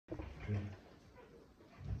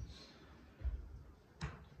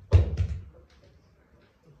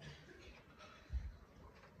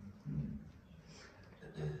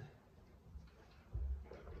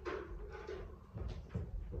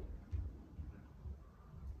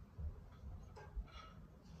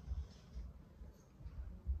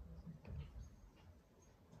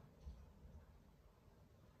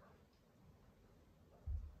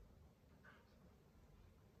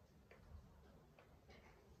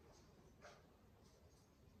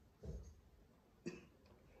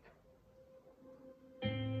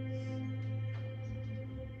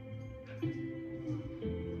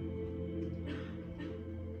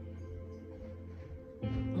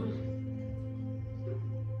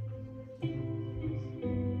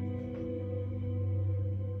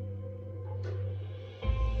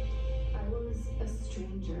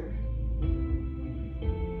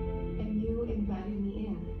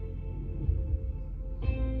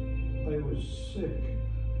was sick,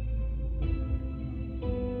 and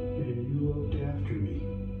you looked after me.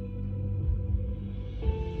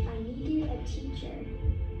 I needed a teacher,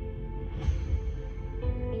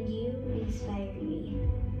 and you inspired me.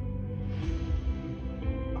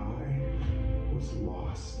 I was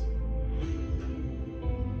lost,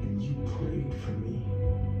 and you prayed for me.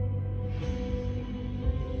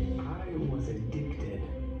 I was addicted,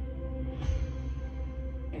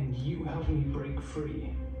 and you helped me break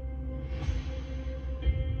free.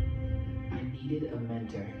 I needed a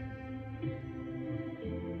mentor,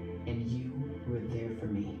 and you were there for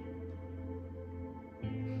me.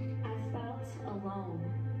 I felt alone,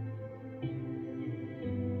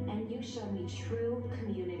 and you showed me true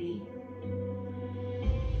community.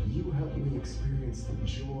 You helped me experience the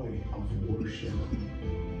joy of worship.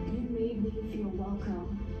 You made me feel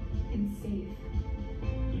welcome and safe.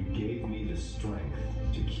 You gave me the strength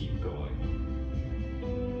to keep going.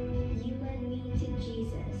 You led me to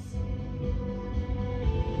Jesus.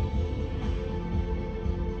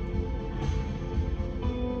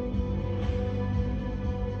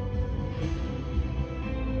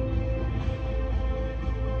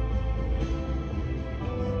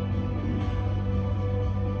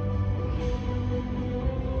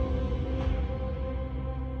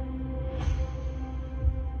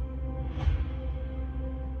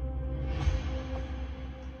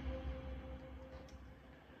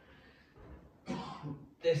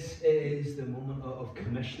 This is the moment of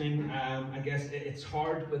commissioning. I guess it's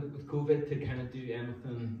hard with COVID to kind of do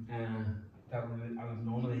anything that I would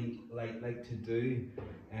normally like to do.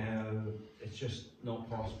 It's just not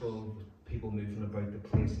possible with people moving about the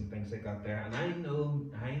place and things like that there. And I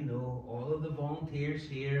know all of the volunteers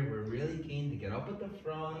here were really keen to get up at the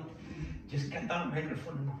front, just get that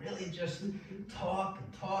microphone and really just talk.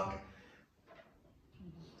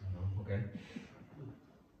 Okay.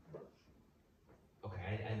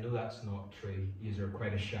 I know that's not true. You're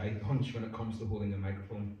quite a shy bunch when it comes to holding a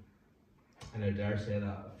microphone. And I dare say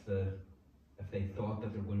that if they thought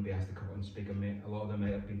that they were going to be asked to come out and speak, a lot of them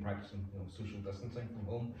might have been practicing social distancing from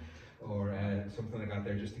home or something like that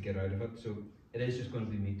there just to get out of it. So it is just going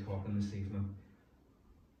to be me talking this evening.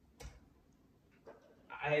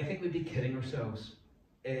 I think we'd be kidding ourselves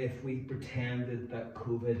if we pretended that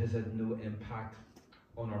COVID has had no impact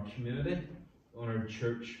on our community, on our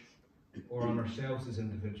church, or on ourselves as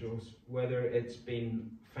individuals, whether it's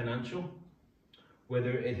been financial,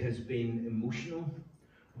 whether it has been emotional,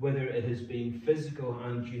 whether it has been physical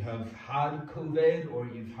and you have had COVID or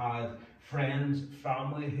you've had friends,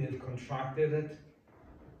 family who have contracted it.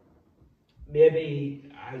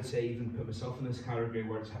 Maybe I'd say even put myself in this category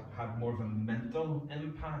where it's had more of a mental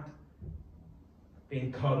impact,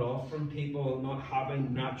 being cut off from people, not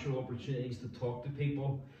having natural opportunities to talk to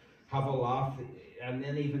people, have a laugh, and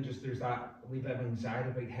then even just there's that wee bit of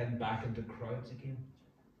anxiety about heading back into crowds again.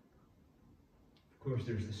 Of course,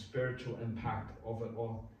 there's the spiritual impact of it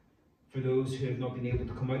all. For those who have not been able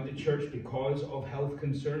to come out to church because of health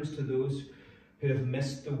concerns, to those who have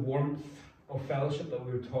missed the warmth of fellowship that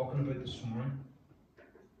we were talking about this morning.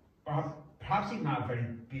 Or perhaps even at a very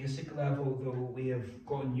basic level, though, we have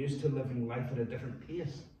gotten used to living life at a different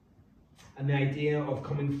pace. And the idea of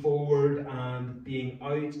coming forward and being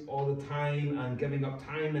out all the time and giving up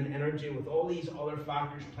time and energy with all these other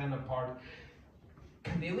factors playing a part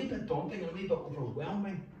can be a wee bit daunting and a wee bit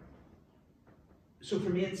overwhelming. So for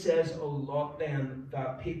me it says a lot then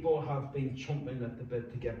that people have been chomping at the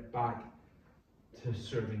bit to get back to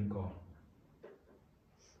serving God.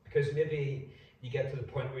 Because maybe you get to the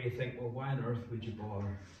point where you think, well, why on earth would you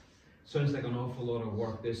bother? Sounds like an awful lot of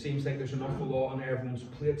work. There seems like there's an awful lot on everyone's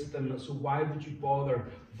plates at the minute, so why would you bother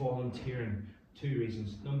volunteering? Two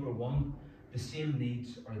reasons. Number one, the same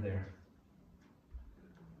needs are there.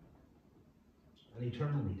 An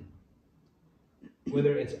eternal need.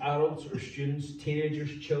 Whether it's adults or students,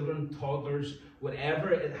 teenagers, children, toddlers,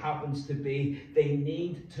 whatever it happens to be, they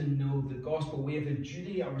need to know the gospel. We have a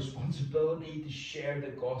duty, a responsibility to share the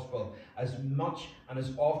gospel as much and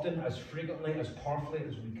as often, as frequently, as powerfully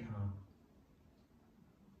as we can.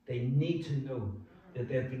 They need to know that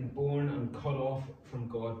they've been born and cut off from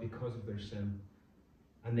God because of their sin.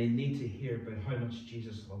 And they need to hear about how much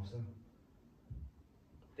Jesus loves them.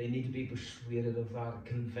 They need to be persuaded of that,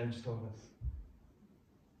 convinced of it,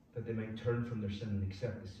 that they might turn from their sin and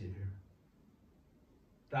accept the Saviour.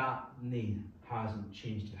 That need hasn't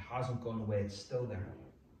changed. It hasn't gone away. It's still there.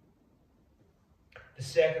 The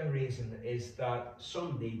second reason is that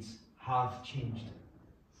some needs have changed,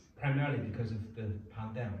 primarily because of the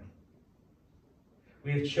pandemic.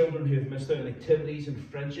 We have children who have missed out on activities and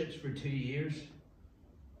friendships for 2 years.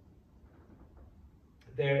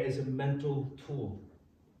 there is a mental toll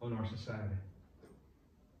on our society.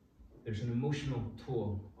 There's an emotional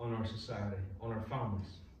toll on our society, on our families.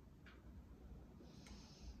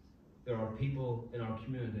 There are people in our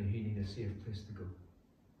community who need a safe place to go,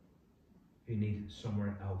 who need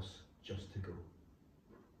somewhere else just to go,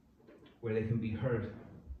 where they can be heard,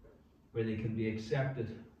 where they can be accepted,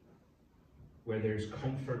 where there's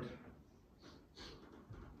comfort.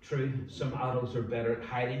 True, some adults are better at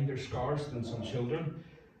hiding their scars than some children.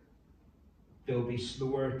 They'll be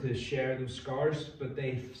slower to share those scars, but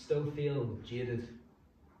they still feel jaded.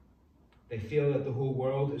 They feel that the whole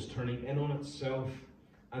world is turning in on itself,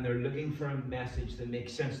 and they're looking for a message that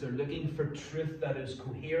makes sense. They're looking for truth that is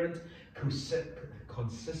coherent,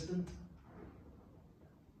 consistent.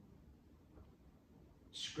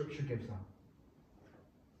 Scripture gives that.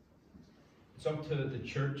 It's up to the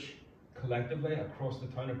church collectively, across the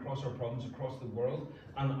town, across our province, across the world,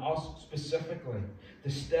 and us specifically,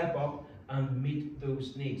 to step up and meet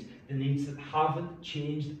those needs. The needs that haven't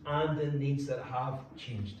changed and the needs that have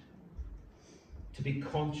changed. To be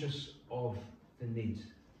conscious of the needs.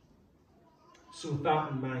 So with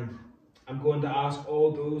that in mind, I'm going to ask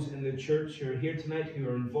all those in the church who are here tonight, who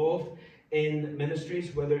are involved in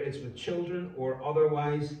ministries, whether it's with children or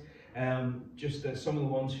otherwise, just some of the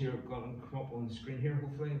ones who are going to come up on the screen here,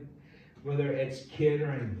 hopefully, whether it's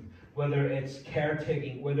catering, whether it's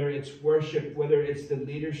caretaking, whether it's worship, whether it's the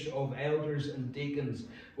leadership of elders and deacons,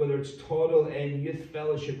 whether it's toddle in youth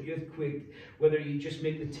fellowship, youth quick, whether you just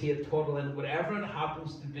make the tea toddle in, whatever it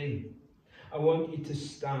happens to be, I want you to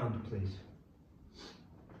stand, please.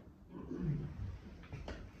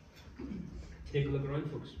 Take a look around,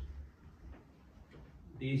 folks.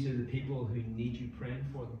 These are the people who need you praying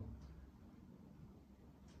for them.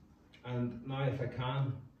 And now, if I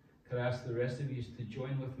can, could I ask the rest of you to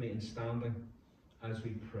join with me in standing as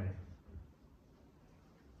we pray.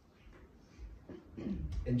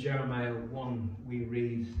 In Jeremiah 1, we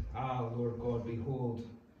read, "Ah, Lord God, behold,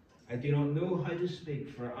 I do not know how to speak,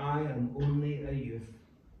 for I am only a youth.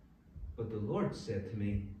 But the Lord said to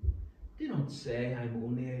me, do not say I am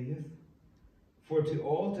only a youth. For to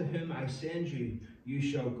all to whom I send you, you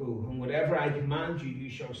shall go, and whatever I command you, you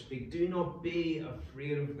shall speak. Do not be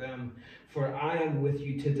afraid of them, for I am with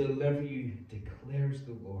you to deliver you, declares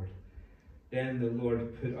the Lord." Then the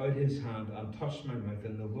Lord put out his hand and touched my mouth,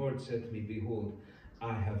 and the Lord said to me, "Behold,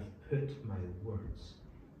 I have put my words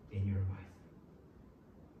in your mouth."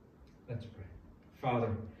 Let's pray.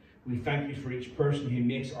 Father, we thank you for each person who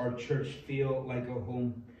makes our church feel like a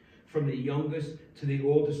home. From the youngest to the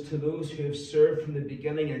oldest, to those who have served from the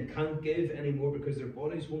beginning and can't give anymore because their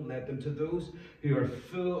bodies won't let them, to those who are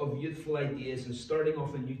full of youthful ideas and starting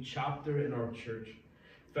off a new chapter in our church.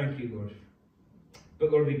 Thank you, Lord.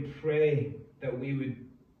 But Lord, we pray that they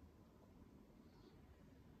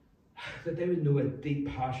would know a deep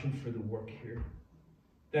passion for the work here.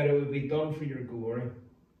 That it would be done for your glory,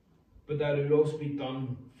 but that it would also be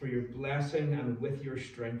done for your blessing and with your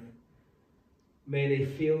strength. May they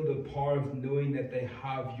feel the power of knowing that they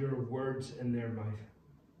have your words in their mouth.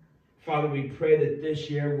 Father, we pray that this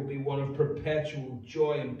year will be one of perpetual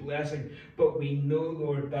joy and blessing, but we know,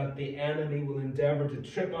 Lord, that the enemy will endeavour to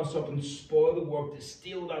trip us up and spoil the work, to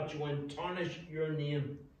steal that joy and tarnish your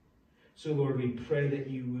name. So, Lord, we pray that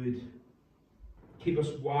you would keep us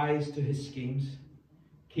wise to his schemes,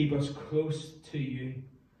 keep us close to you,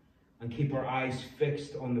 and keep our eyes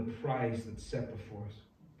fixed on the prize that's set before us.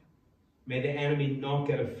 May the enemy not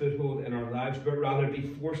get a foothold in our lives, but rather be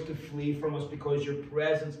forced to flee from us because your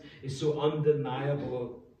presence is so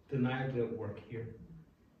undeniably at work here.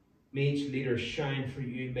 May each leader shine for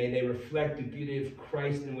you. May they reflect the beauty of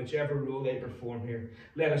Christ in whichever role they perform here.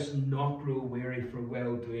 Let us not grow weary for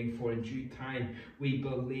well-doing, for in due time we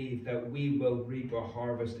believe that we will reap a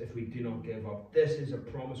harvest if we do not give up. This is a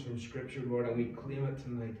promise from Scripture, Lord, and we claim it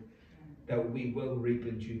tonight, that we will reap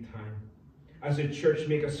in due time. As a church,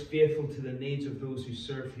 make us faithful to the needs of those who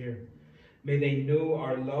serve here. May they know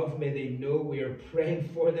our love. May they know we are praying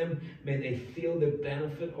for them. May they feel the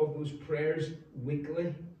benefit of those prayers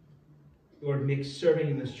weekly. Lord, make serving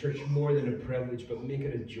in this church more than a privilege, but make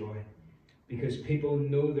it a joy, because people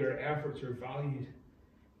know their efforts are valued.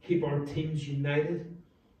 Keep our teams united.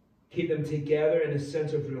 Keep them together in a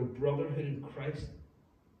sense of real brotherhood in Christ.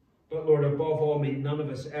 But Lord, above all, may none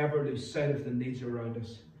of us ever lose sight of the needs around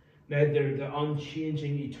us. Neither the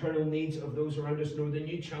unchanging, eternal needs of those around us, nor the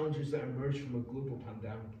new challenges that emerge from a global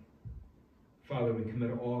pandemic. Father, we commit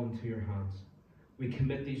it all into your hands. We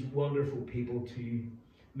commit these wonderful people to you.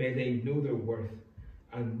 May they know their worth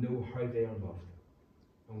and know how they are loved.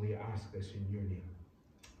 And we ask this in your name.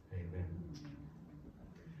 Amen.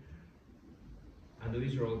 I know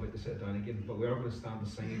you're all about to sit down again, but we are going to stand and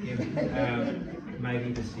sing again.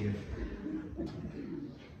 Mighty to save.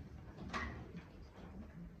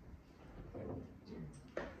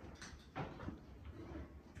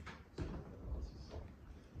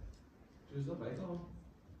 Is the light on?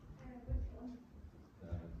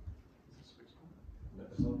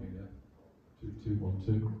 It's on here, yeah. 2, 2, 1,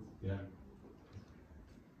 2. Yeah.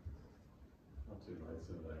 Not too light,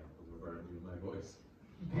 so that we're burning you with my voice.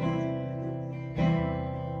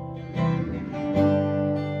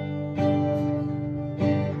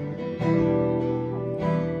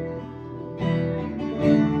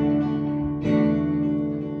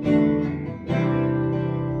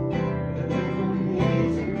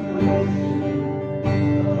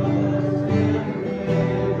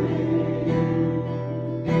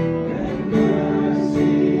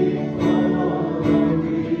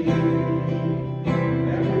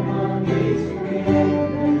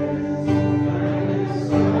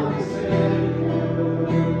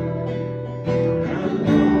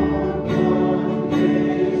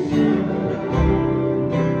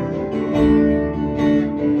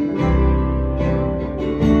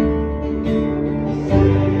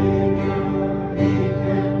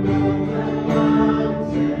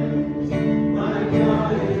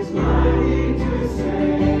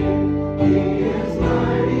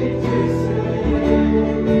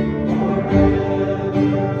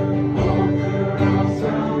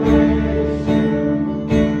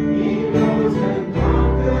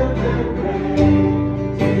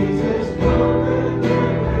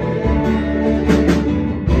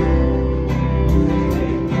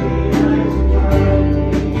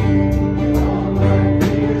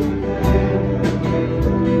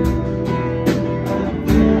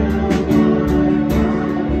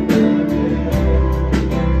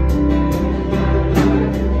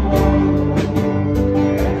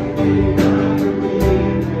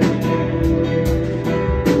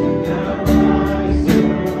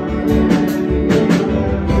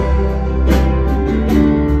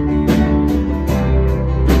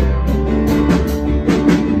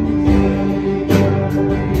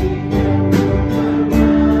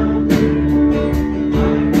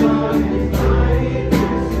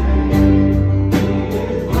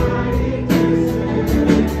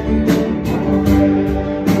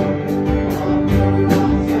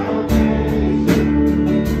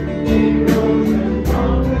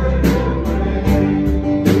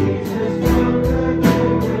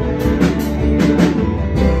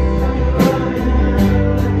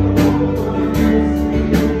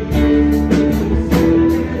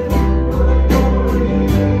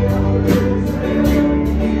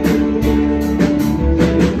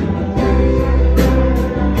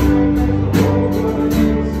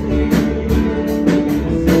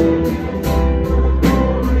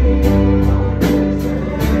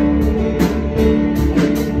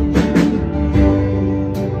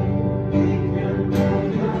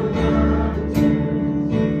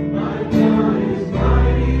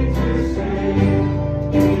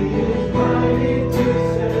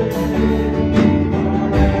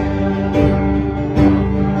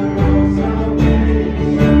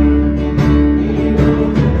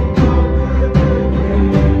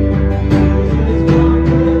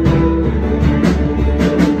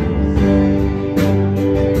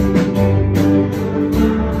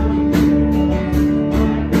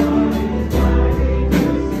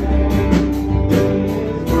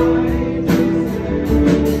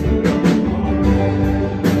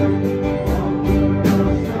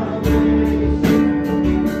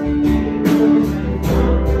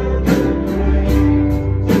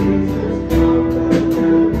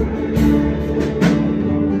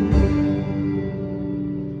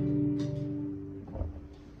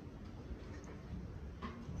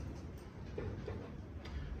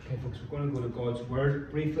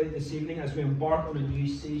 Briefly this evening as we embark on a new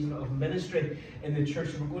season of ministry in the church.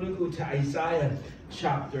 We're going to go to Isaiah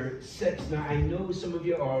chapter 6. Now I know some of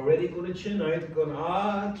you are already going to tune out going,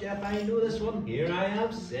 Geoff, I know this one. Here I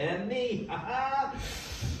am, send me. I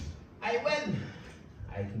win.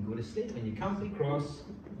 I can go to sleep and you can't be cross.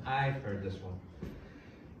 I've heard this one.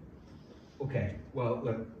 Okay, well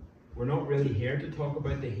look, we're not really here to talk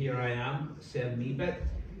about the here I am, send me bit.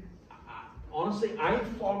 Honestly, I'm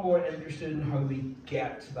far more interested in how we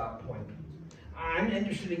get to that point. I'm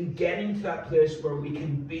interested in getting to that place where we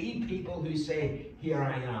can be people who say, here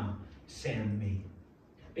I am, send me.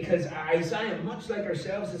 Because Isaiah, much like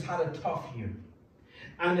ourselves, has had a tough year.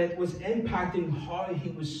 And it was impacting how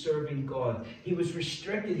he was serving God. He was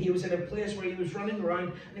restricted. He was in a place where he was running around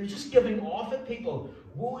and he was just giving off at people.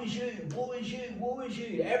 Woe is you, woe is you, woe is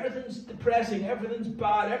you. Everything's depressing, everything's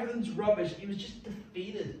bad, everything's rubbish. He was just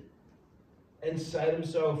defeated inside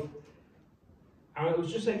himself. And it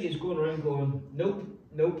was just like he was going around going, nope,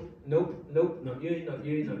 nope, nope, nope, not you, not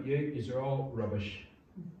you, not you. These are all rubbish.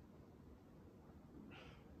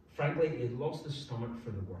 Frankly, he had lost his stomach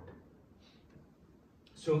for the work.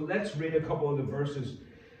 So let's read a couple of the verses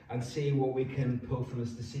and see what we can pull from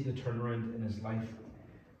this to see the turnaround in his life.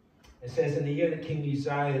 It says, in the year that King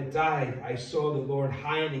Uzziah died, I saw the Lord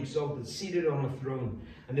high and exalted, seated on a throne,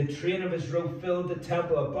 and the train of his robe filled the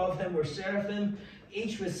temple. Above him were seraphim,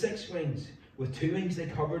 each with 6 wings. With 2 wings they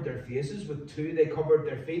covered their faces, with 2 they covered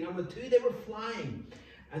their feet, and with 2 they were flying.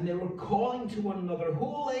 And they were calling to one another,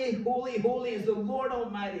 Holy, holy, holy is the Lord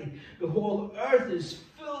Almighty. The whole earth is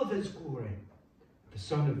full of his glory. The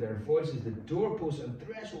sound of their voices, the doorposts and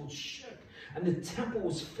thresholds shook, and the temple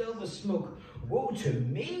was filled with smoke. Woe to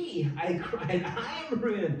me, I cried, I am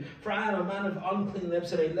ruined, for I am a man of unclean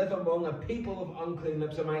lips, and I live among a people of unclean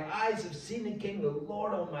lips, and my eyes have seen the King, the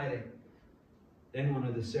Lord Almighty. Then one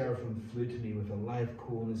of the seraphim flew to me with a live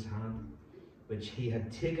coal in his hand, which he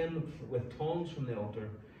had taken with tongs from the altar.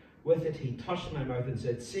 With it he touched my mouth and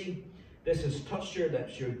said, See, this has touched your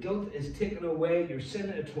lips, your guilt is taken away, your sin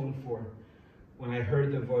atoned for. When I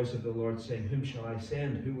heard the voice of the Lord saying, Whom shall I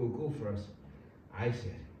send? Who will go for us? I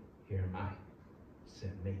said, Here am I.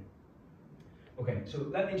 Send me. Okay, so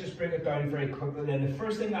let me just break it down very quickly then. The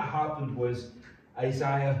first thing that happened was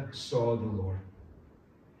Isaiah saw the Lord.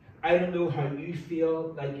 I don't know how you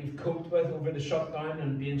feel like you've coped with over the shutdown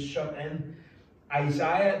and being shut in.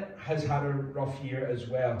 Isaiah has had a rough year as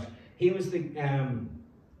well. He was the guy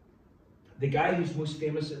who's most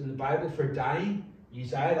famous in the Bible for dying.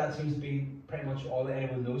 Uzziah, that seems to be pretty much all that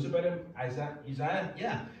anyone knows about him. Uzziah,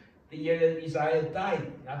 yeah. The year that Uzziah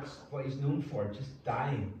died, that's what he's known for, just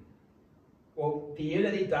dying. Well, the year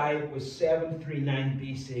that he died was 739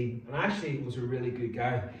 BC, and actually he was a really good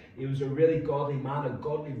guy. He was a really godly man, a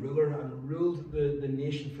godly ruler, and ruled the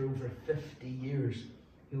nation for over 50 years.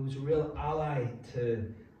 He was a real ally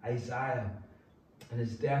to Isaiah, and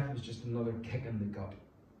his death was just another kick in the gut.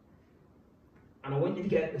 And I want you to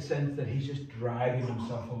get the sense that he's just dragging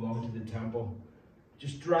himself along to the temple.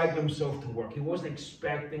 Just dragging himself to work. He wasn't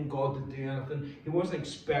expecting God to do anything. He wasn't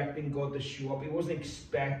expecting God to show up. He wasn't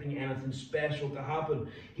expecting anything special to happen.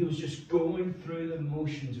 He was just going through the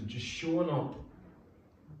motions of just showing up.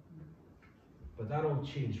 But that all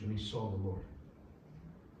changed when he saw the Lord.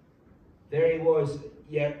 There he was,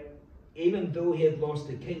 yet even though he had lost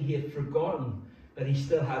the king, he had forgotten that he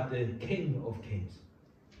still had the King of Kings.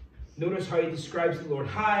 Notice how he describes the Lord,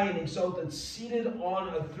 high and exalted, seated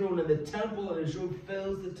on a throne in the temple, and his robe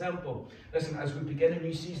fills the temple. Listen, as we begin a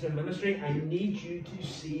new season of ministry, I need you to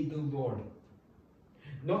see the Lord.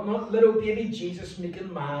 Not little baby Jesus meek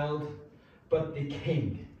and mild, but the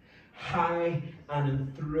King, high and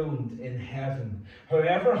enthroned in heaven.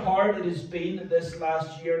 However hard it has been this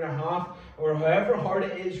last year and a half, or however hard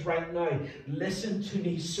it is right now, listen to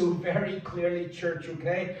me so very clearly, church,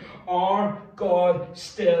 okay? Our God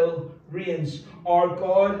still reigns. Our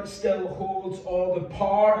God still holds all the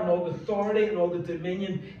power and all the authority and all the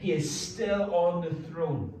dominion. He is still on the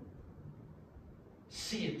throne.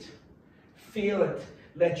 See it. Feel it.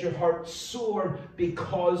 Let your heart soar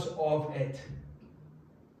because of it.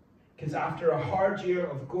 Because after a hard year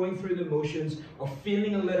of going through the motions, of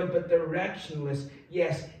feeling a little bit directionless,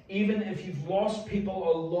 yes, even if you've lost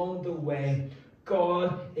people along the way,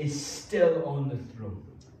 God is still on the throne.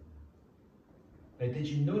 Now, did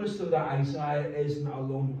you notice though that Isaiah isn't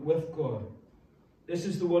alone with God? This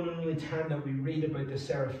is the one and only time that we read about the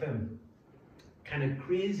seraphim. Kind of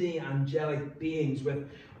crazy angelic beings with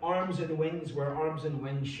arms and wings where arms and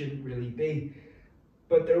wings shouldn't really be.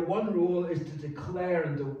 But their one role is to declare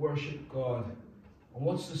and to worship God. And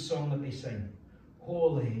what's the song that they sing?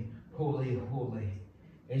 Holy, holy, holy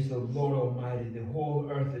is the Lord Almighty. The whole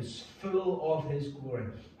earth is full of his glory.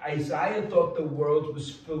 Isaiah thought the world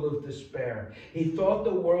was full of despair. He thought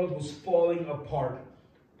the world was falling apart.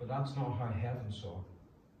 But that's not how heaven saw it.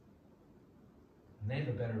 And they have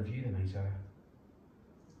a better view than Isaiah.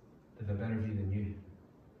 They have a better view than you.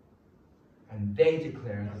 And they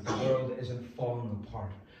declare that the world isn't falling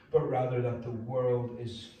apart, but rather that the world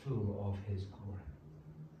is full of his glory.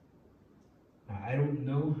 Now, I don't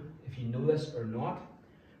know if you know this or not,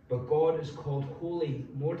 but God is called holy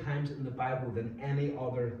more times in the Bible than any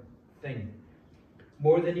other thing.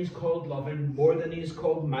 More than he's called loving, more than he's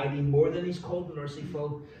called mighty, more than he's called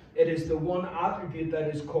merciful. It is the one attribute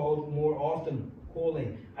that is called more often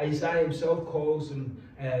holy. Isaiah himself calls him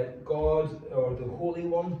God, or the Holy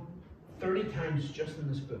One, 30 times just in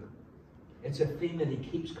this book. It's a theme that he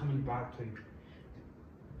keeps coming back to.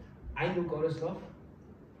 I know God is love.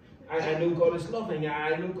 I know God is loving.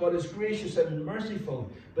 I know God is gracious and merciful.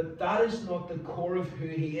 But that is not the core of who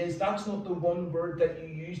he is. That's not the one word that you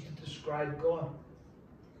use to describe God.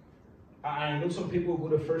 I know some people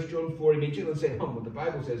go to 1 John 4 immediately and say, well, the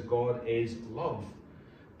Bible says God is love.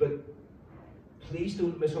 But please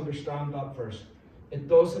don't misunderstand that verse. It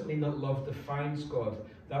doesn't mean that love defines God.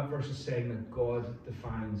 That verse is saying that God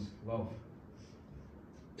defines love.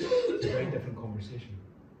 It's a very different conversation.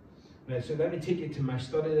 Now, so let me take you to my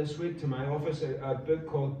study this week, to my office, a book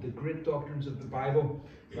called The Great Doctrines of the Bible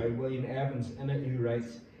by William Evans. In it he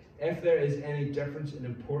writes, if there is any difference in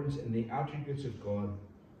importance in the attributes of God,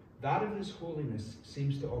 that of his holiness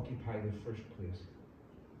seems to occupy the first place.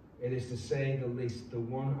 It is, to say the least, the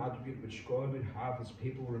one attribute which God would have his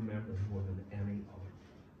people remember more than any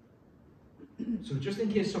other. So just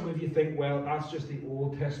in case some of you think, well, that's just the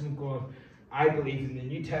Old Testament God, I believe in the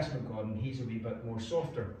New Testament God, and he's a wee bit more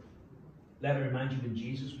softer. Let me remind you, when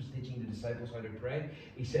Jesus was teaching the disciples how to pray,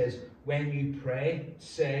 he says, when you pray,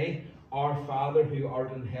 say, Our Father who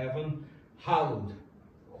art in heaven, hallowed,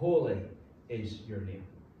 holy is your name.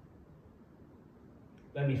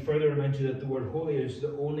 Let me further remind you that the word holy is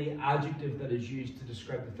the only adjective that is used to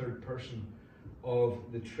describe the third person of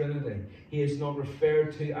the Trinity. He is not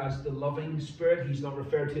referred to as the loving Spirit. He's not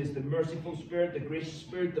referred to as the merciful Spirit, the gracious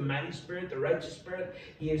Spirit, the mighty Spirit, the righteous Spirit.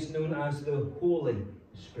 He is known as the Holy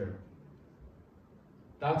Spirit.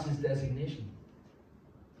 That's his designation.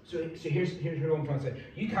 So here's what I'm trying to say.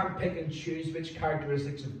 You can't pick and choose which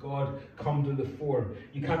characteristics of God come to the fore.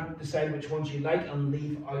 You can't decide which ones you like and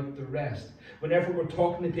leave out the rest. Whenever we're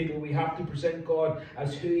talking to people, we have to present God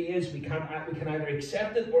as who he is. We can either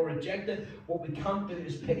accept it or reject it. What we can't do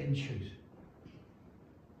is pick and choose.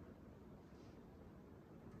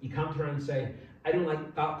 You can't turn and say, I don't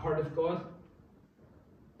like that part of God,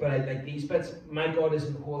 but I like these bits. My God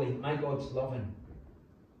isn't holy. My God's loving.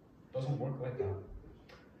 It doesn't work like that.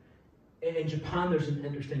 In Japan, there's an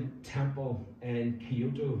interesting temple in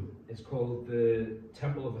Kyoto. It's called the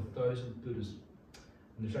Temple of 1,000 Buddhas.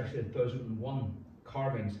 And there's actually 1,001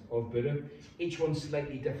 carvings of Buddha, each one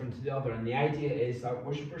slightly different to the other. And the idea is that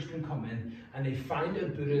worshippers can come in and they find a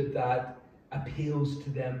Buddha that appeals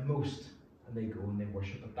to them most. And they go and they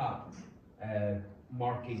worship at that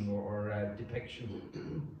marking or depiction.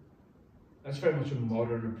 That's very much a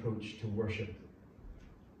modern approach to worship.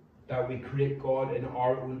 That we create God in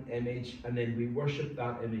our own image and then we worship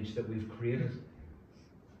that image that we've created.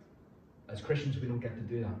 As Christians, we don't get to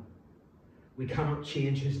do that. We cannot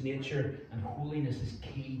change his nature, and holiness is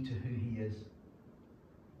key to who he is.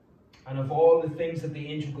 And of all the things that the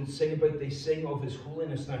angel could sing about, they sing of his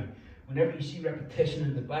holiness. Now, whenever you see repetition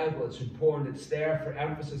in the Bible, it's important. It's there for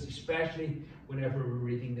emphasis, especially whenever we're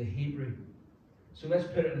reading the Hebrew. So let's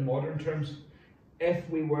put it in modern terms. If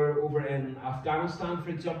we were over in Afghanistan, for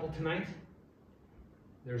example, tonight,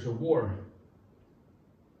 there's a war.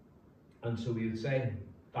 And so we would say,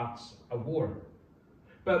 that's a war.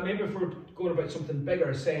 But maybe if we're going about something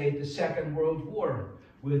bigger, say the Second World War,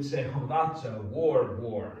 we would say, oh, that's a war.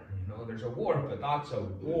 You know, there's a war, but that's a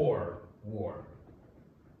war.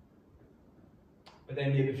 But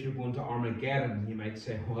then maybe if you're going to Armageddon, you might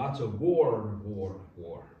say, oh, that's a war.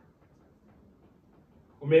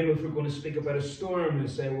 Or maybe if we're going to speak about a storm and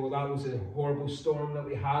say, well, that was a horrible storm that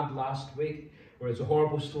we had last week, or it's a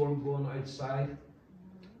horrible storm going outside.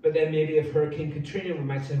 But then maybe if Hurricane Katrina, we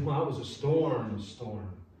might say, well, that was a storm.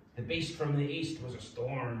 The beast from the east was a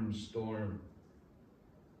storm.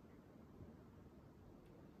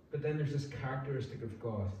 But then there's this characteristic of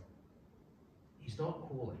God. He's not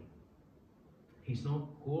holy. He's not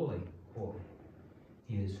holy.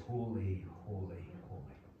 He is holy.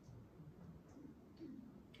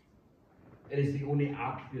 It is the only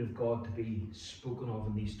attribute of God to be spoken of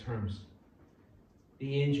in these terms.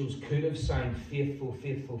 The angels could have sang faithful,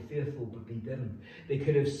 but they didn't. They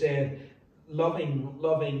could have said loving,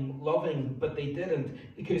 but they didn't.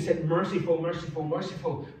 They could have said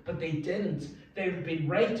merciful, but they didn't. They would have been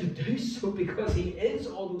right to do so because he is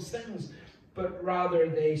all those things. But rather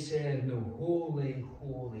they said, no, holy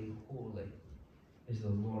is the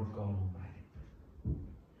Lord God Almighty.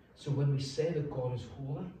 So when we say that God is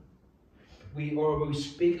holy, when we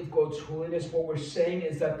speak of God's holiness, what we're saying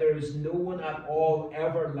is that there is no one at all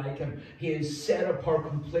ever like him. He is set apart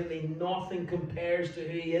completely. Nothing compares to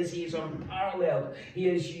who he is. He is unparalleled. He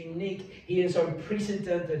is unique. He is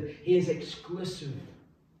unprecedented. He is exclusive.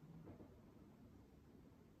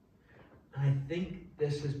 And I think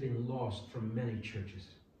this has been lost from many churches.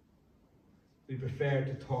 We prefer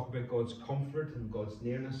to talk about God's comfort and God's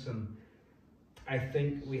nearness, and I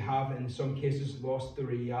think we have in some cases lost the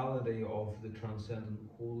reality of the transcendent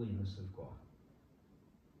holiness of God.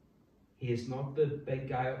 He is not the big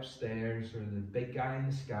guy upstairs or the big guy in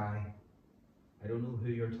the sky. I don't know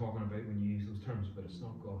who you're talking about when you use those terms, but it's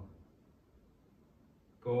not God.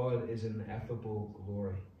 God is ineffable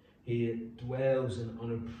glory. He dwells in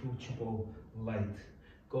unapproachable light.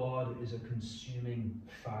 God is a consuming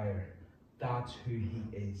fire. That's who he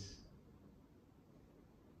is.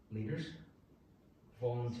 Leaders,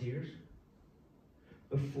 volunteers,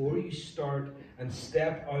 before you start and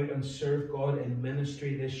step out and serve God in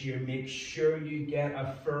ministry this year, make sure you get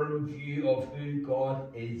a firm view of who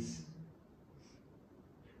God is.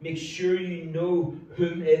 Make sure you know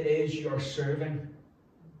whom it is you're serving.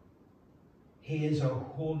 He is a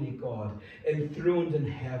holy God, enthroned in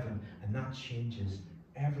heaven, and that changes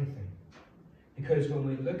everything. Because when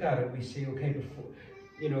we look at it, we say, okay, before,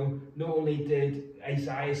 not only did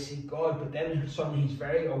Isaiah see God, but then suddenly he's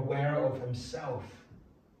very aware of himself.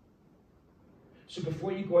 So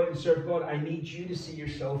before you go out and serve God, I need you to see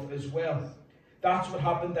yourself as well. That's what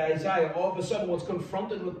happened to Isaiah. All of a sudden, was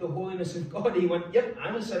confronted with the holiness of God. He went, yep,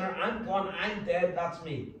 I'm a sinner, I'm gone, I'm dead, that's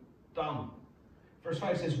me. Done. Verse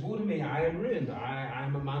 5 says, woe to me, I am ruined. I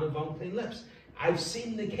am a man of unclean lips. I've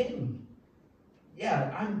seen the King.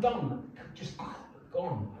 Yeah, I'm done. Just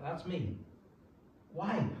gone. That's me.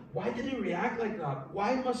 Why? Why did he react like that?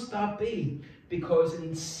 Why must that be? Because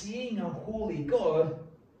in seeing a holy God,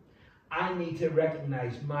 I need to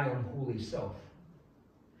recognize my unholy self.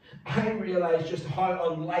 I realize just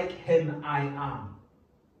how unlike him I am.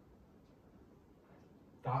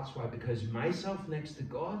 That's why, because myself next to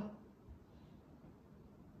God,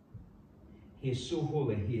 he is so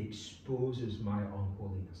holy, he exposes my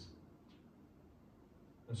unholiness.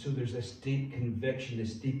 And so there's this deep conviction,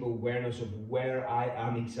 this deep awareness of where I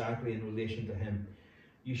am exactly in relation to him.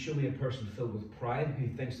 You show me a person filled with pride, who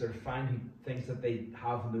thinks they're fine, who thinks that they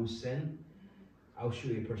have no sin. I'll show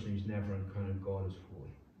you a person who's never encountered God as holy.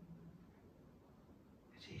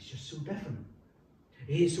 He's just so different.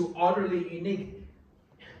 He is so utterly unique.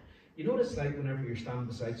 You know what it's like whenever you're standing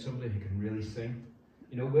beside somebody who can really sing?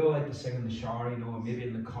 We all like to sing in the shower, or maybe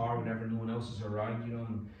in the car whenever no one else is around,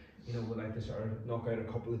 and we like to sort of knock out a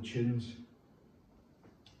couple of tunes.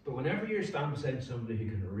 But whenever you're standing beside somebody who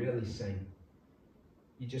can really sing,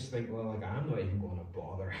 you just think, well, I'm not even going to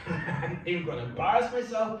bother. I'm not even going to embarrass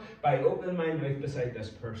myself by opening my mouth beside this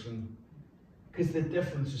person. Because the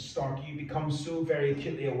difference is stark. You become so very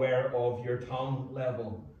acutely aware of your talent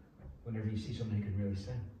level whenever you see somebody who can really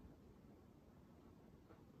sing.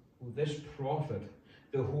 Well, this prophet,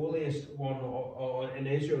 the holiest one in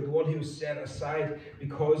Israel, the one who was set aside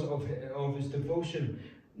because of his devotion,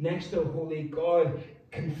 next to a holy God,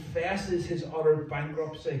 confesses his utter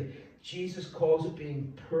bankruptcy. Jesus calls it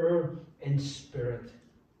being poor in spirit.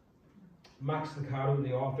 Max Lucado,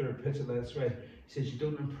 the author, puts it this way. He says, you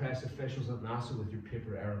don't impress officials at NASA with your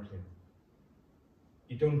paper aeroplane.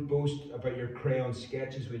 You don't boast about your crayon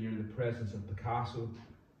sketches when you're in the presence of Picasso.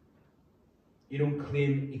 You don't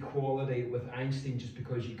claim equality with Einstein just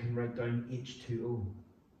because you can write down H2O.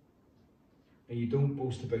 And you don't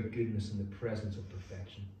boast about goodness in the presence of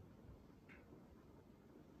perfection.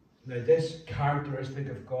 Now, this characteristic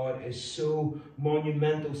of God is so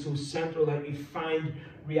monumental, so central, that you find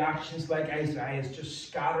reactions like Isaiah's just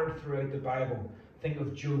scattered throughout the Bible. Think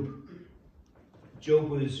of Job. Job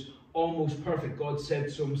was almost perfect. God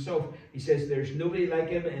said so himself. He says, there's nobody like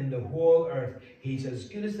him in the whole earth. He's as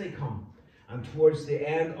good as they come. And towards the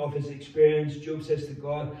end of his experience, Job says to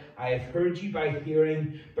God, I have heard you by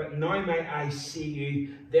hearing, but now my eyes see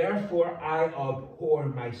you. Therefore I abhor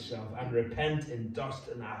myself and repent in dust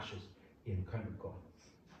and ashes. He encountered God.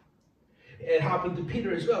 It happened to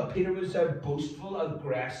Peter as well. Peter was a boastful,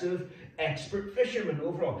 aggressive, expert fisherman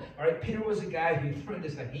overall. All right, Peter was a guy who, throughout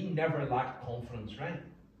his life, he never lacked confidence, right?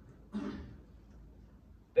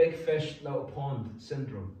 Big fish, little pond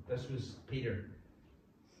syndrome. This was Peter.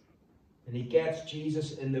 And he gets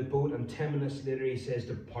Jesus in the boat, and 10 minutes later he says,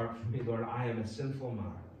 depart from me, Lord, I am a sinful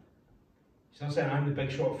man. He's not saying I'm the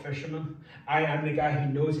big shot fisherman. I am the guy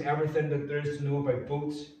who knows everything that there is to know about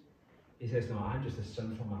boats. He says, no, I'm just a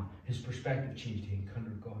sinful man. His perspective changed. He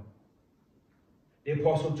encountered God. The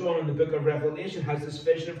Apostle John in the book of Revelation has this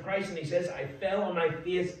vision of Christ, and he says, I fell on my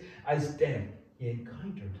face as dead. He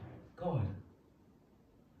encountered God.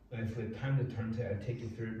 Now, if we had time to turn to it, I'd take you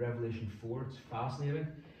through Revelation 4. It's fascinating.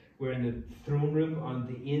 We're in the throne room, and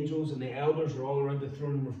the angels and the elders are all around the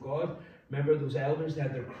throne room of God. Remember those elders, they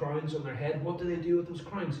had their crowns on their head. What do they do with those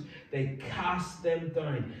crowns? They cast them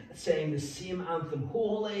down, saying the same anthem,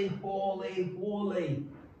 holy, holy, holy.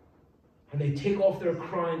 And they take off their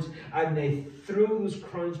crowns and they throw those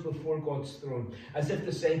crowns before God's throne, as if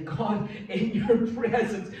to say, God, in your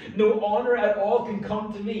presence, no honor at all can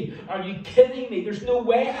come to me. Are you kidding me? There's no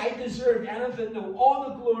way I deserve anything. No, all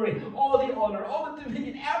the glory, all the honor, all the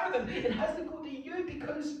dominion, everything, it has to go to you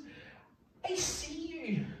because I see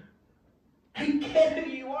you. I get who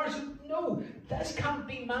you are. So no, this can't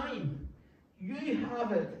be mine. You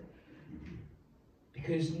have it.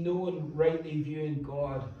 Because no one rightly viewing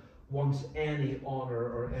God wants any honor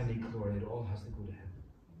or any glory. It all has to go to him.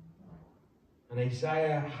 And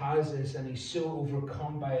Isaiah has this, and he's so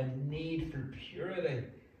overcome by a need for purity.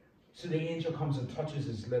 So the angel comes and touches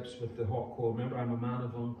his lips with the hot coal. Remember, I'm a man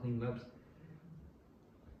of unclean lips.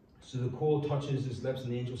 So the coal touches his lips,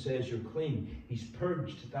 and the angel says, you're clean. He's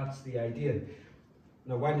purged. That's the idea.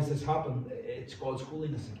 Now, why does this happen? It's God's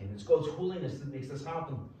holiness again. It's God's holiness that makes this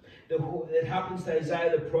happen. It happens to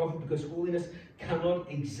Isaiah the prophet because holiness cannot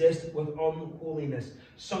exist with unholiness.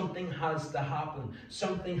 Something has to happen.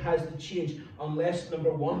 Something has to change. Unless,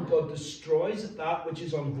 number one, God destroys that which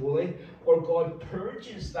is unholy, or God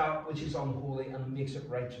purges that which is unholy and makes it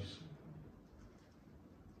righteous.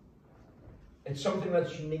 It's something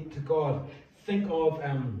that's unique to God. Think of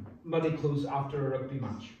muddy clothes after a rugby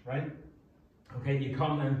match, right? Okay, you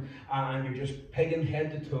come in and you're just pegging head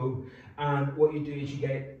to toe, and what you do is you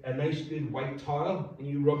get a nice good white towel and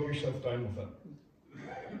you rub yourself down with it.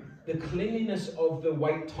 The cleanliness of the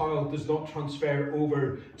white towel does not transfer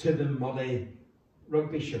over to the muddy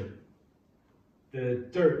rugby shirt. The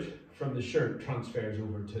dirt from the shirt transfers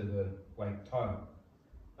over to the white towel,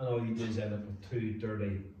 and all you do is end up with two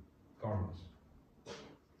dirty garments.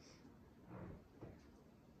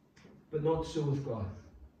 But not so with God.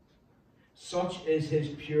 Such is his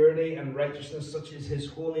purity and righteousness, such is his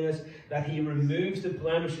holiness, that he removes the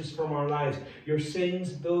blemishes from our lives. Your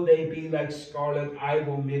sins, though they be like scarlet, I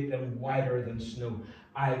will make them whiter than snow.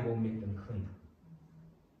 I will make them clean.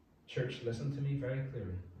 Church, listen to me very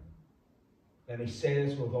clearly. Let me say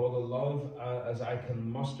this with all the love as I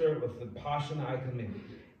can muster, with the passion I can make.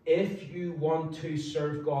 If you want to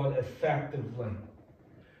serve God effectively,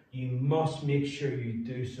 you must make sure you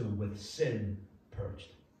do so with sin purged.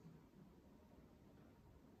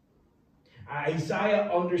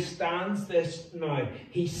 Isaiah understands this now.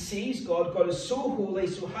 He sees God. God is so holy,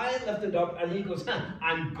 so high and lifted up, and he goes,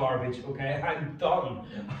 I'm garbage, okay? I'm done.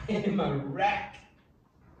 I am a wreck.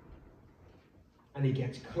 And he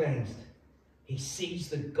gets cleansed. He sees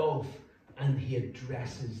the gulf, and he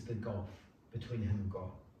addresses the gulf between him and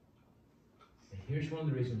God. And here's one of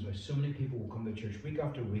the reasons why so many people will come to church week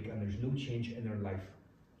after week, and there's no change in their life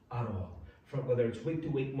at all. From whether it's week to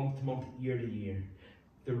week, month to month, year to year.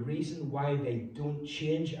 The reason why they don't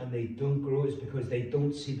change and they don't grow is because they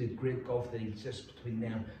don't see the great gulf that exists between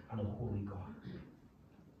them and a holy God.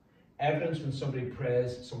 Evidence when somebody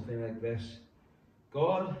prays something like this: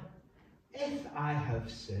 God, if I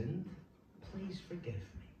have sinned, please forgive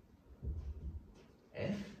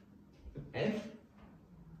me. If?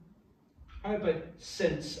 How about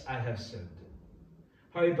since I have sinned?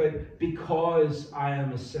 How about because I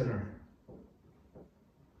am a sinner?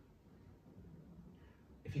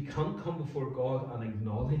 If you can't come before God and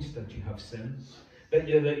acknowledge that you have sinned, that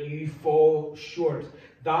you fall short,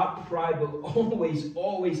 that pride will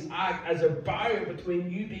always act as a barrier between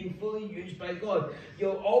you being fully used by God.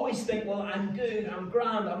 You'll always think, well, I'm good, I'm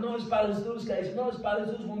grand, I'm not as bad as those guys, I'm not as bad as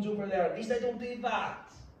those ones over there, at least I don't do that.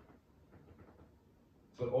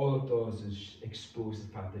 But all it does is expose the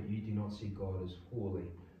fact that you do not see God as holy,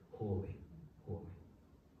 holy, holy.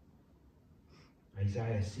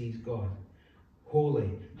 Isaiah sees God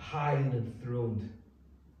holy, high and enthroned.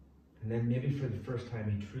 And then maybe for the first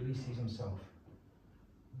time he truly sees himself.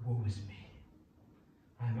 Woe is me.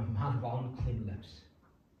 I am a man of unclean lips.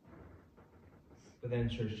 But then,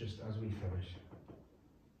 church, just as we finish,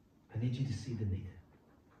 I need you to see the need.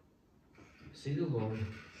 See the Lord.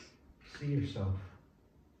 See yourself.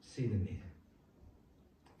 See the need.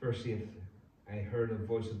 Verse 8, I heard a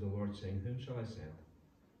voice of the Lord saying, whom shall I send?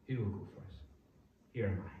 Who will go for us? Here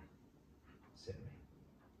am I. Send me.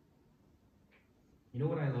 You know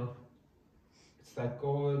what I love? It's that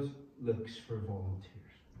God looks for volunteers.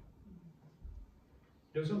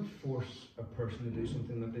 He doesn't force a person to do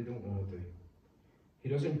something that they don't want to do. He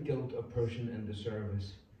doesn't guilt a person into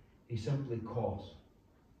service. He simply calls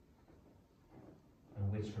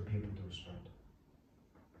and waits for people to respond.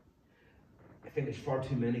 I think there's far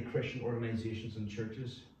too many Christian organizations and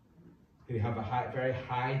churches who have a very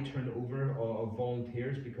high turnover of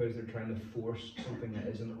volunteers because they're trying to force something that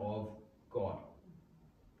isn't of God.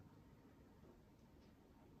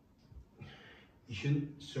 You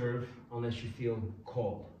shouldn't serve unless you feel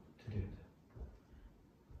called to do it.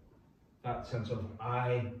 That sense of,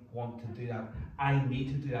 I want to do that, I need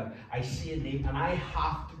to do that, I see a need and I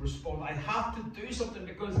have to respond, I have to do something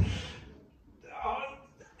because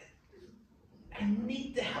I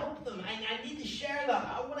need to help them, I need to share that,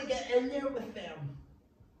 I want to get in there with them.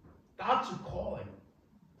 That's a calling.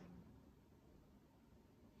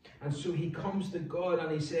 And so he comes to God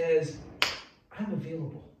and he says, I'm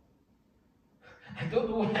available. I don't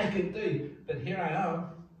know what I can do, but here I am.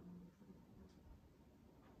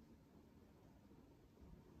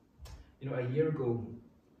 You know, a year ago,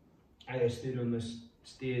 I stood on this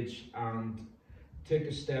stage and took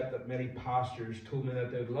a step that many pastors told me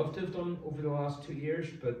that they would love to have done over the last 2 years,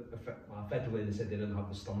 but effectively they said they didn't have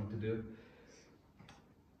the stomach to do it.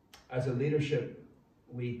 As a leadership,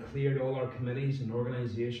 we cleared all our committees and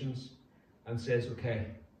organisations and says, okay,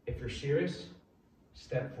 if you're serious,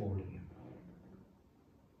 step forward again.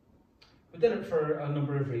 We did it for a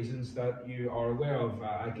number of reasons that you are aware of.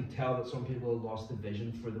 I could tell that some people had lost the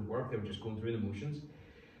vision for the work. They were just going through the motions.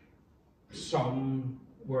 Some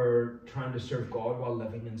were trying to serve God while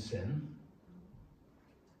living in sin.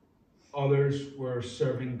 Others were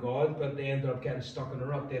serving God, but they ended up getting stuck in a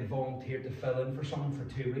rut. They had volunteered to fill in for someone for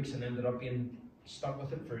 2 weeks and ended up being stuck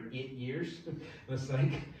with it for 8 years. It's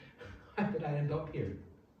like, how did I end up here?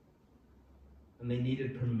 And they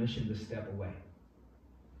needed permission to step away.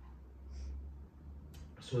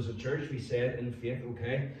 So as a church, we said in faith,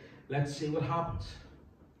 okay, let's see what happens.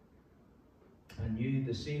 And you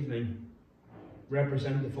this evening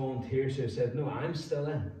represent the volunteers who have said, no, I'm still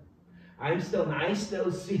in. I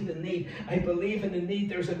still see the need. I believe in the need.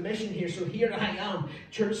 There's a mission here, so here I am.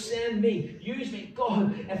 Church, send me. Use me.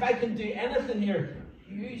 God, if I can do anything here,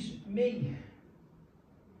 use me.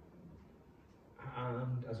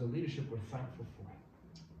 And as a leadership, we're thankful for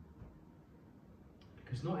it.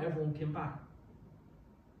 Because not everyone came back.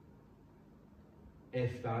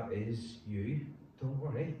 If that is you, don't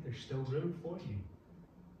worry, there's still room for you.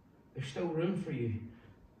 There's still room for you.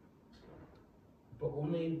 But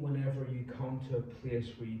only whenever you come to a place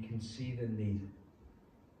where you can see the need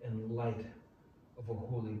in light of a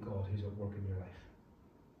holy God who's at work in your life.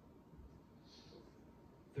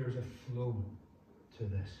 There's a flow to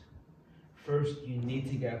this. First, you need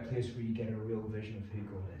to get a place where you get a real vision of who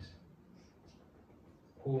God is.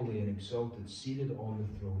 Holy and exalted, seated on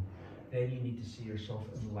the throne. Then you need to see yourself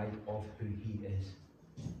in light of who he is.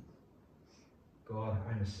 God,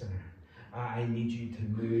 I'm a sinner. I need you to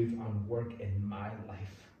move and work in my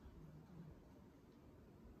life.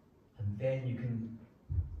 And then you can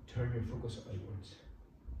turn your focus outwards.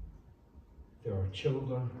 There are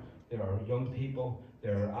children, there are young people,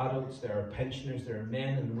 there are adults, there are pensioners, there are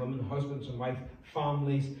men and women, husbands and wives,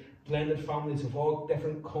 families, blended families of all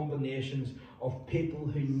different combinations of people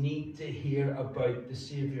who need to hear about the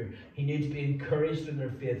Saviour, who need to be encouraged in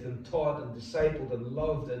their faith and taught and discipled and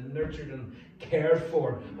loved and nurtured and cared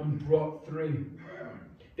for and brought through.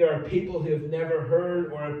 There are people who have never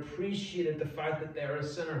heard or appreciated the fact that they're a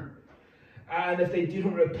sinner. And if they do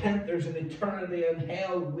not repent, there's an eternity in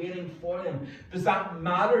hell waiting for them. Does that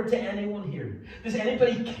matter to anyone here? Does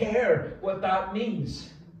anybody care what that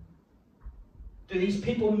means? Do these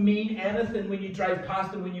people mean anything when you drive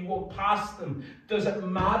past them, when you walk past them? Does it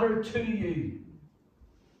matter to you?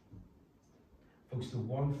 Folks, the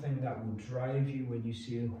one thing that will drive you when you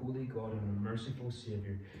see a holy God and a merciful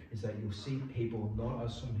Saviour is that you'll see people not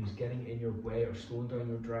as someone who's getting in your way or slowing down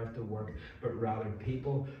your drive to work, but rather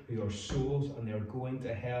people who are souls and they're going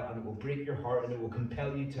to hell, and it will break your heart and it will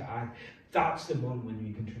compel you to act. That's the moment when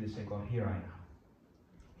you can truly say, God, here I am.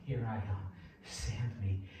 Here I am. Send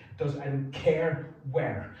me. I don't care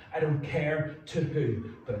where. I don't care to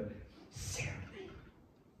who, but send me.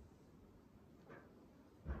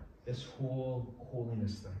 This whole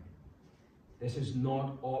holiness thing, this is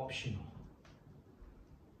not optional.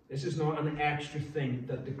 This is not an extra thing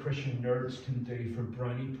that the Christian nerds can do for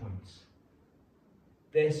brownie points.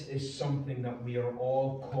 This is something that we are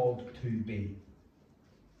all called to be.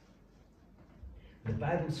 The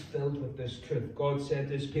Bible's filled with this truth. God said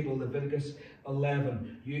to his people, Leviticus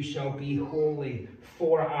 11, you shall be holy,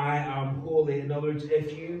 for I am holy. In other words,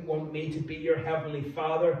 if you want me to be your heavenly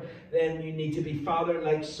Father, then you need to be Father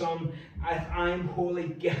like Son. If I'm holy,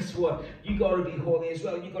 guess what? You got to be holy as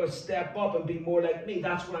well. You got to step up and be more like me.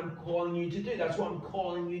 That's what I'm calling you to do. That's what I'm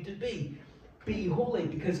calling you to be. Be holy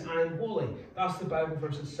because I'm holy. That's the Bible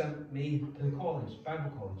verse that sent me to the college,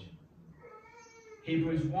 Bible college.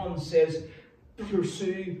 Hebrews 1 says,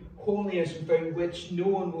 pursue holiness without which no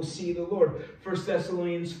one will see the Lord. 1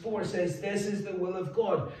 Thessalonians 4 says, this is the will of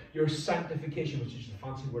God, your sanctification, which is a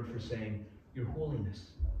fancy word for saying your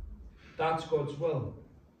holiness. That's God's will.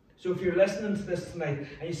 So if you're listening to this tonight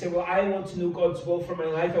and you say, well, I want to know God's will for my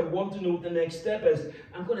life, I want to know what the next step is,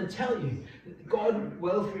 I'm going to tell you, God's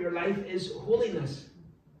will for your life is holiness.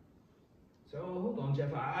 So hold on,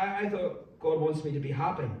 Geoff, I thought God wants me to be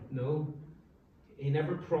happy. No, He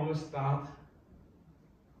never promised that.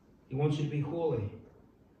 He wants you to be holy.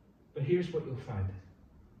 But here's what you'll find.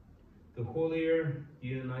 The holier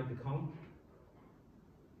you and I become,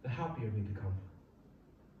 the happier we become.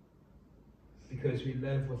 Because we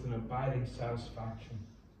live with an abiding satisfaction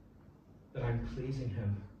that I'm pleasing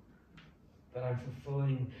Him, that I'm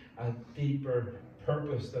fulfilling a deeper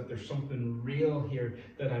purpose, that there's something real here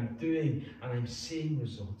that I'm doing and I'm seeing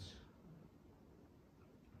results.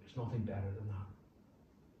 There's nothing better than that.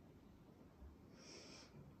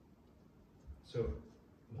 So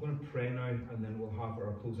I'm going to pray now and then we'll have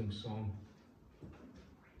our closing song.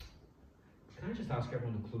 Can I just ask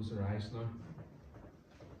everyone to close their eyes now?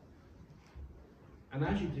 And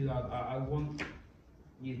as you do that, I want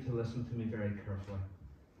you to listen to me very carefully.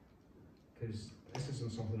 Because this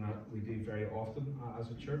isn't something that we do very often as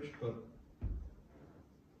a church, but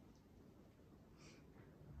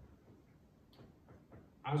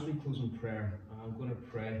as we close in prayer, I'm going to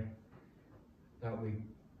pray that we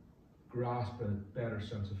grasp a better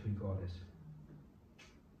sense of who God is.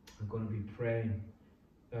 I'm going to be praying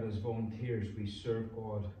that as volunteers we serve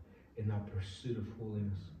God in that pursuit of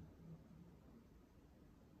holiness.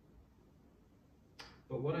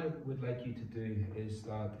 But what I would like you to do is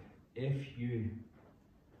that if you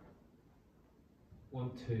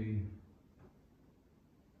want to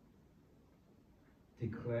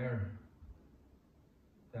declare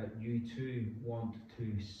that you too want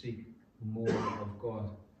to seek more of God,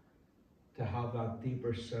 to have that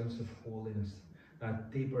deeper sense of holiness,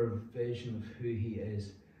 that deeper vision of who He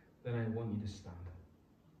is, then I want you to stand.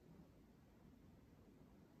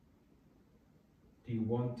 Do you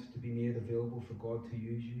want to be made available for God to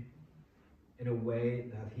use you in a way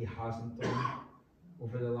that He hasn't done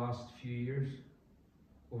over the last few years,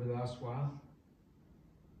 over the last while?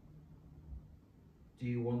 Do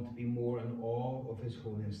you want to be more in awe of His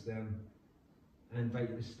holiness? Then I invite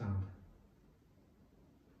you to stand.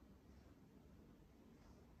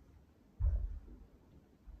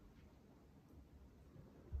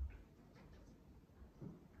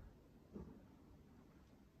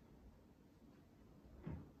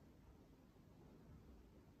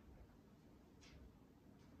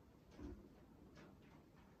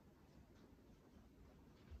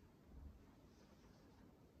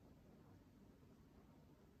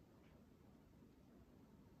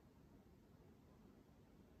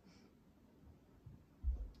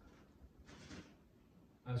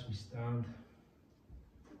 As we stand,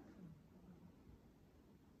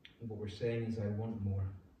 what we're saying is I want more.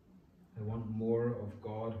 I want more of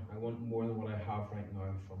God. I want more than what I have right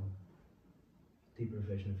now from deeper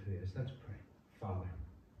vision of who He is. Let's pray. Father,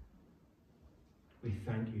 we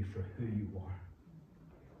thank You for who You are.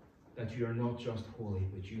 That You are not just holy,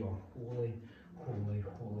 but You are holy, holy,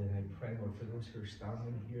 holy. And I pray, Lord, for those who are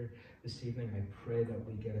standing here this evening, I pray that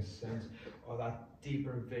we get a sense of that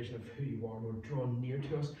deeper vision of who You are, Lord, drawn near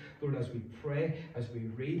to us. Lord, as we pray, as we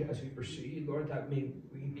read, as we pursue You, Lord, that may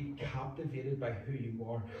we be captivated by who You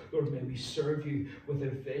are. Lord, may we serve You with a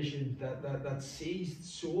vision that sees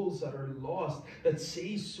souls that are lost, that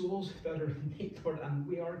sees souls that are in need, Lord, and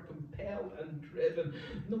we are compelled and driven,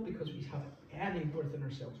 not because we have any worth in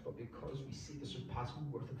ourselves, but because we see the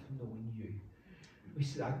surpassing worth of knowing You. We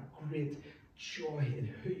see that great joy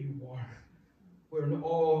in who You are. We're in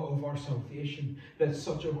awe of our salvation, that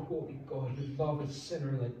such a holy God would love a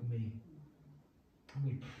sinner like me. And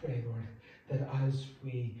we pray, Lord, that as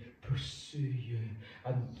we pursue You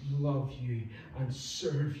and love You and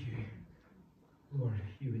serve You, Lord,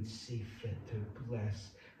 You would see fit to bless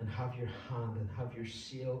and have Your hand and have Your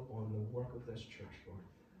seal on the work of this church, Lord.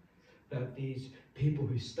 That these people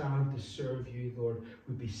who stand to serve You, Lord,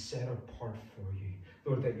 would be set apart for You.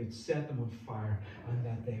 Lord, that You'd set them on fire and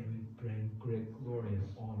that they would bring great glory and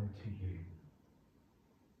honor to You.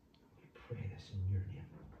 We pray this in Your name.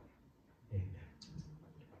 Amen.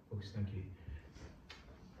 Folks, thank you.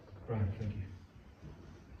 Brian, thank you.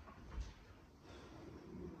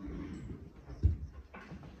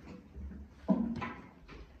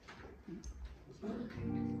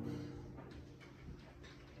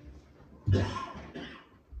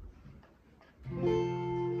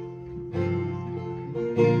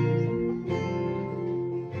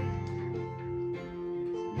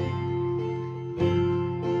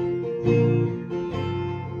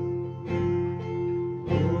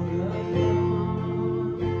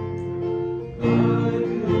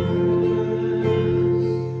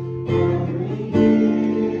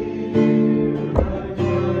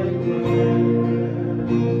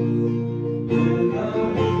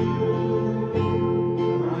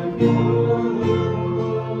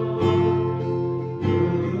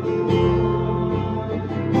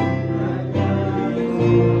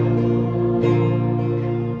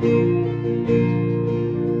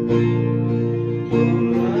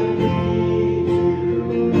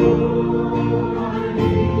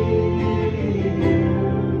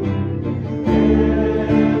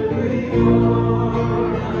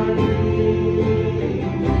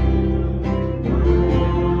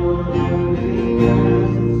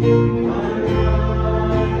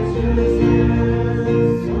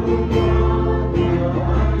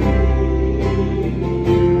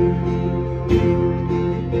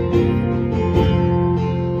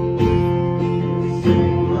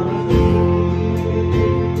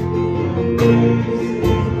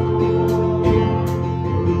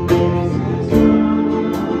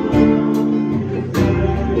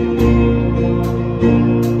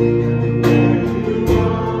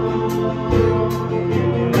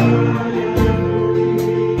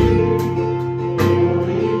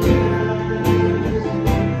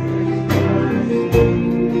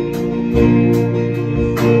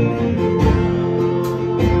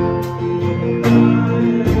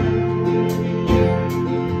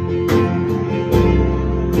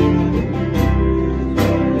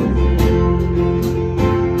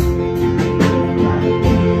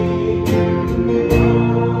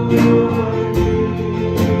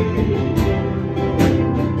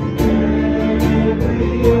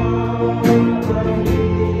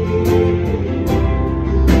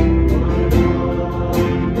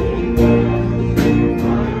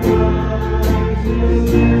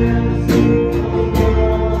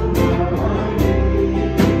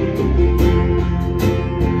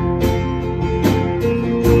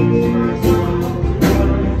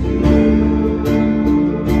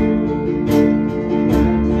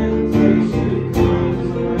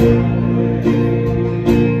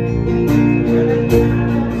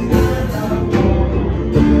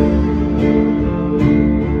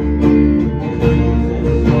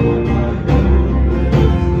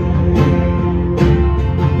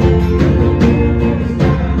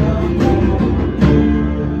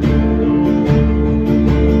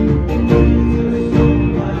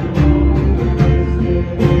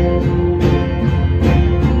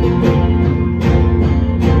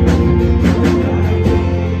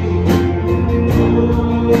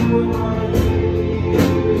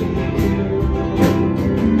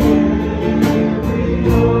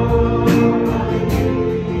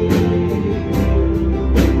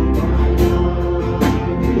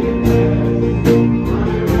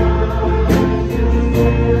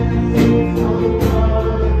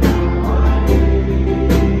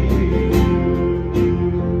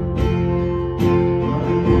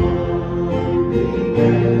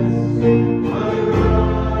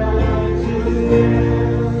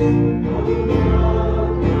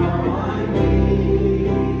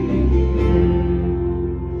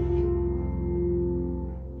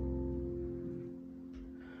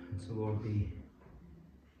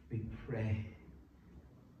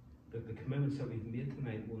 commitments that we've made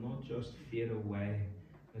tonight will not just fade away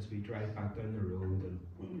as we drive back down the road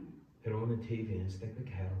and put on the TV and stick the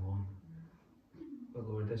kettle on. But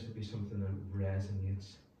Lord, this would be something that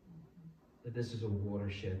resonates, that this is a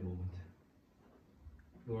watershed moment.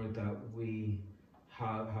 Lord, that we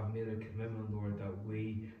have made a commitment, Lord, that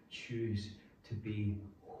we choose to be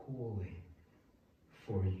holy,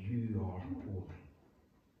 for you are holy.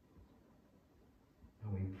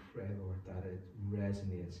 And we pray, Lord, that it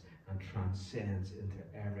resonates and transcends into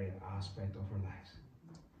every aspect of our lives.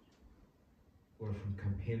 Lord, from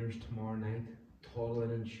campaigners tomorrow night,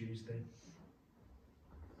 toddling on Tuesday,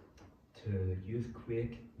 to Youth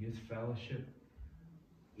Quake, Youth Fellowship,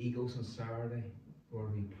 Eagles on Saturday,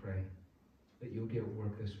 Lord, we pray that you'll be at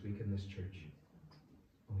work this week in this church.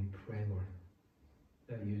 And we pray, Lord,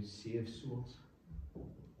 that you'd save souls.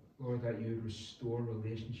 Lord, that you'd restore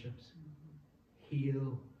relationships,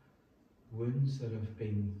 heal wounds that have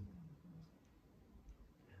been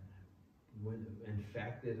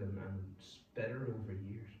infected and bitter over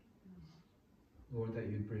years. Lord, that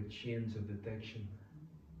you'd break chains of addiction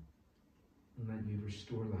and that you'd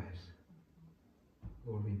restore lives.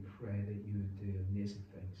 Lord, we pray that you would do amazing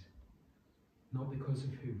things, not because of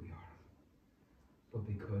who we are, but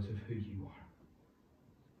because of who you are.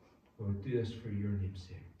 Lord, do this for your name's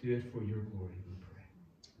sake. Do it for your glory, we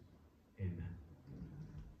pray. Amen.